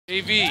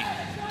AV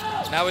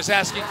now is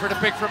asking for the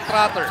pick from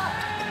Trotter.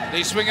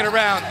 They swing it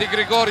around. Di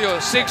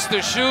Gregorio, 6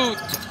 to shoot.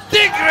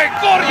 Di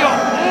Gregorio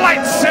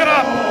lights it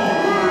up.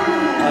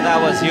 Oh, that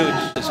was huge.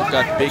 They've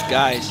got big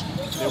guys.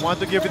 They want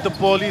to give it to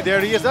Paulie.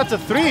 There he is. That's a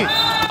 3.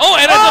 Oh,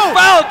 and it's a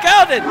foul.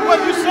 Counted. Well,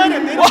 you said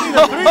it. They didn't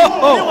need a 3.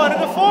 They wanted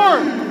a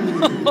 4.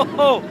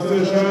 So,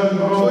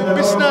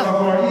 imbis na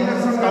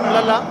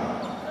tabla lang,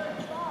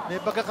 may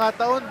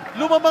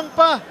pagkakataon, lumamang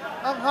pa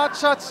ang hot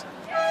shots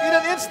in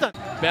an instant.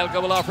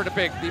 Belga will offer the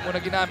pick. Di mo na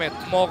ginamit.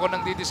 Mocon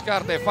ang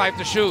didiskarte. 5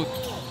 to shoot.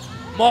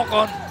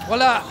 Mocon,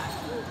 wala.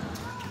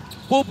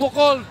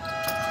 Pupukol.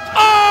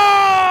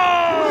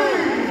 Oh!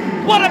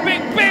 What a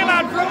big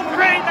bailout from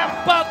Ray ng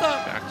Batak.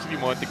 Actually,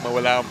 montik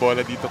mawala ang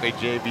bola dito kay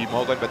JB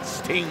Mocon, but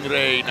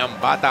Stingray ng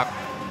Batak.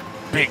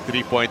 Big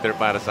 3-pointer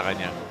para sa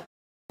kanya.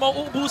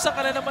 Mauubusan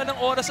ka na naman ng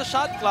oras sa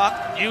shot clock.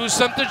 Use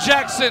some to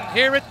Jackson.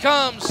 Here it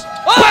comes.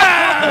 Oh!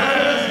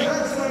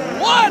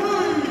 What?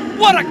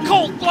 What a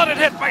cold-blooded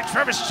hit by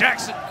Travis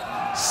Jackson.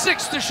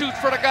 6 to shoot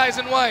for the guys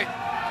in white.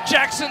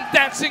 Jackson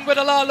dancing with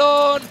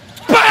Alalon.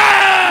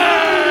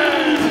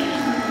 Bang!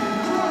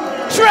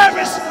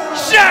 Travis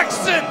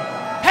Jackson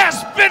has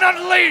been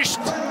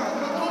unleashed.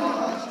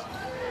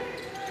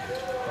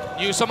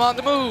 Newsome on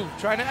the move,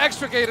 trying to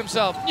extricate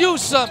himself.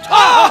 Newsome.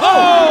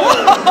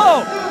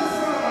 Oh!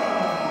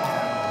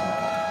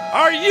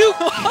 Are you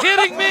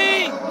kidding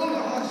me?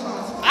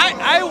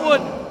 I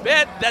would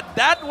bet that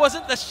that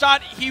wasn't the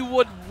shot he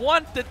would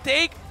want to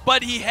take,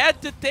 but he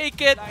had to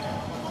take it.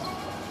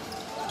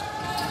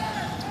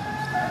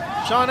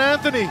 Sean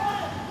Anthony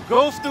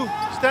goes to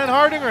Stan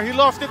Hardinger. He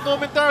lost it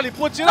momentarily.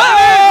 Puts it up.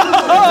 Oh!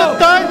 It's a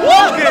tied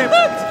ball game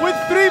with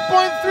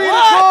 3.3 to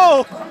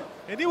go.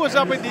 And he was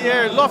up in the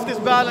air, lost his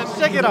balance.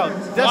 Check it out.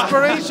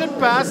 Desperation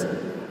pass.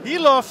 He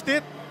lost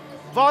it.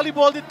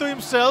 Volleyballed it to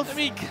himself.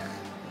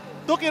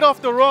 Took it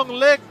off the wrong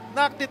leg.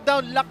 Knocked it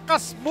down.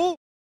 Lakas move.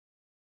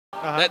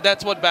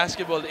 That's what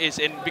basketball is,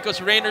 and because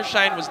Rain or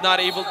Shine was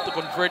not able to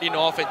convert in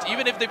offense,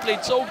 even if they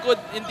played so good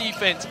in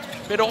defense,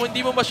 pero kung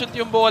hindi mo ma-shoot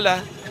yung bola,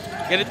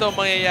 ganito ang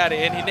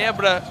mangyayari. And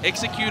Ginebra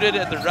executed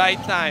at the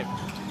right time.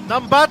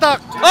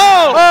 Nambatak.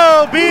 Oh!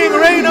 Oh, being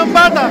Ray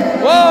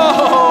Nambatak.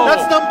 Whoa!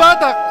 That's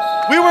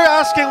Nambatak. We were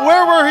asking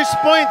where were his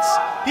points.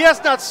 He has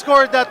not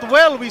scored that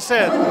well, we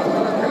said.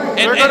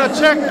 They're gonna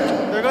check.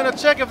 They're gonna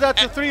check if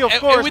that's a 3, of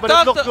course, but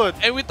it looked good.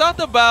 And we talked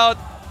about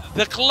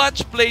the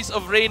clutch plays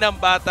of Ray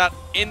Nambatak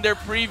in their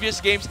previous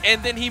games,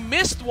 and then he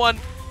missed one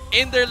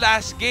in their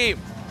last game.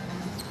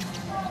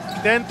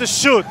 10 to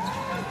shoot.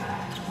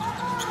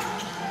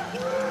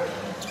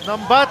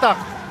 Nambatak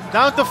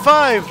down to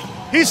 5.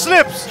 He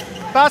slips.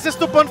 Passes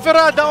to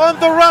Ponferrada on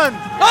the run.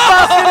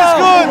 Basket is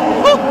good.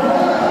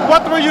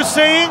 What were you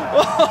saying?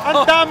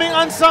 Ang daming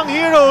unsung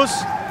heroes.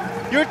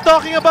 You're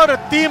talking about a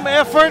team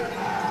effort.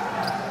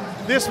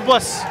 This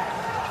was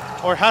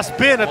or has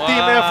been a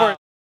team effort.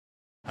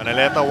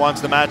 Analeta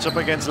wants the matchup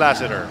against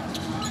Lassiter.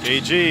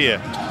 KG,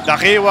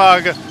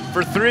 Dakiwag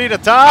for 3 to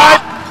tie.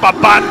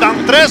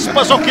 Papandang 3,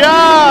 pasok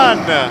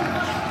yan!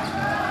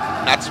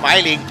 Not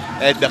smiling,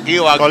 and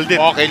Dakiwag,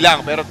 okay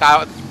lang, pero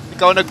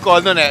ikaw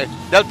nag-call nun eh.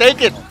 They'll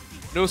take it.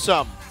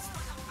 Newsome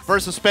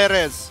versus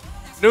Perez.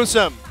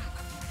 Newsome.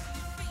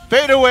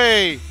 Fade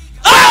away.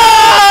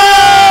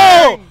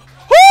 Oh!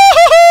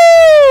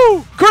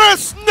 Woo-hoo-hoo!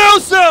 Chris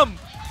Newsome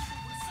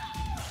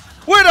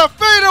with a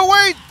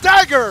fadeaway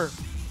dagger.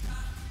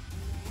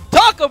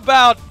 Talk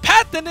about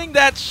patenting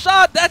that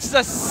shot. That's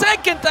the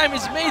second time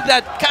he's made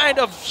that kind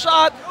of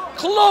shot,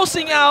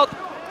 closing out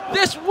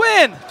this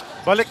win.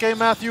 Balik kay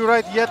Matthew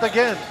Wright yet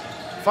again.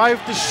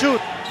 5 to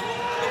shoot.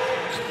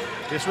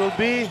 This will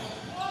be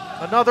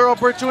another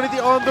opportunity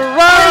on the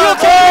run.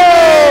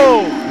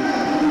 Oh!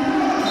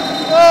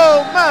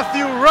 Oh,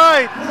 Matthew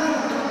Wright.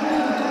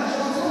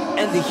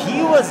 And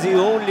he was the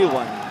only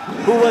one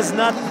who was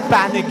not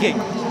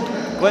panicking.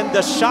 When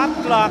the shot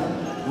clock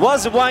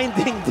was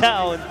winding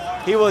down,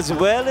 he was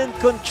well in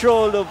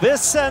control of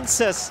his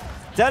senses,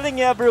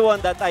 telling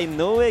everyone that I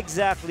know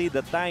exactly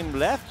the time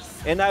left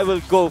and I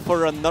will go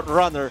for a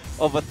runner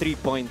of a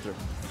 3-pointer.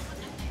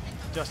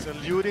 Just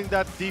eluding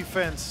that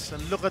defense, and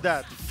look at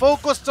that.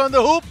 Focused on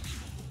the hoop.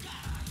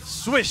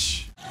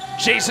 Swish.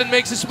 Jason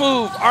makes his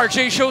move.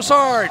 RJ shows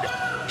hard.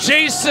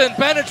 Jason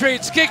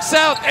penetrates, kicks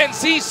out, and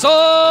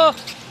Ciso.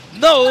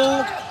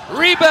 No.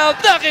 Rebound,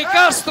 Daki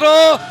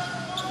Castro.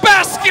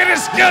 Basket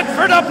is good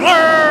for the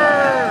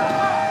Blur.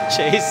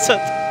 Jason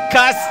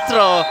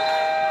Castro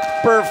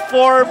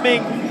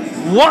performing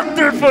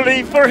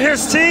wonderfully for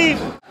his team.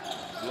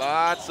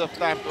 Lots of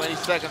time, 20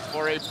 seconds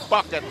for a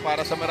bucket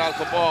para sa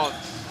Meralco Bonds.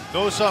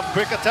 Newsome,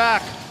 quick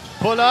attack.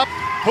 Pull up.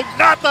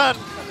 Hugnatan.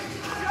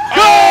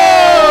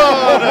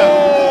 Good!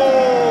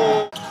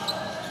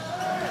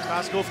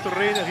 Pass goes to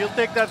Reyna. He'll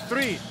take that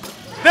 3.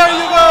 There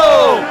you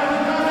go!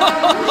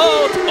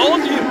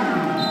 Told you.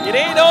 It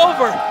ain't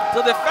over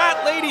till the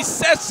fat lady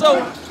says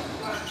so.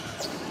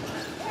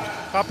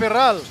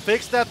 Capiral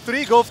takes that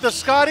 3, goes to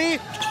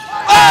Scotty.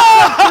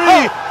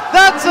 Oh!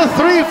 That's a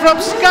 3 from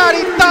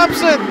Scotty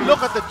Thompson.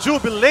 Look at the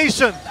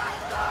jubilation.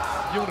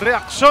 yung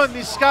reaksyon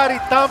ni Scotty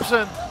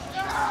Thompson.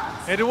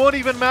 And it won't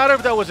even matter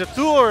if that was a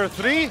 2 or a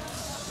 3.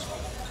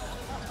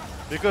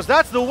 Because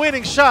that's the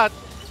winning shot.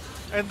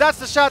 And that's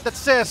the shot that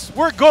says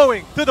we're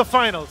going to the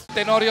finals.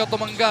 Tenorio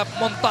tumanggap,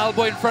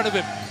 Montalvo in front of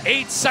him.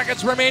 8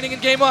 seconds remaining in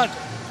game 1.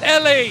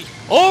 LA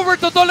over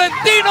to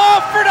Tolentino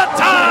for the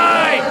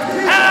tie!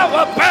 How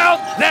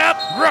about that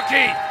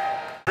rookie?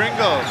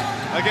 Pringle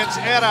against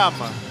Eram.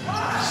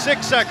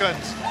 6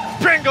 seconds.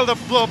 Pringle to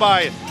blow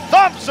by.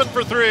 Thompson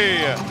for 3.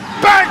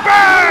 Bang,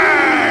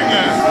 bang!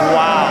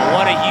 Wow,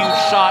 what a huge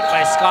shot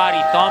by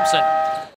Scotty Thompson.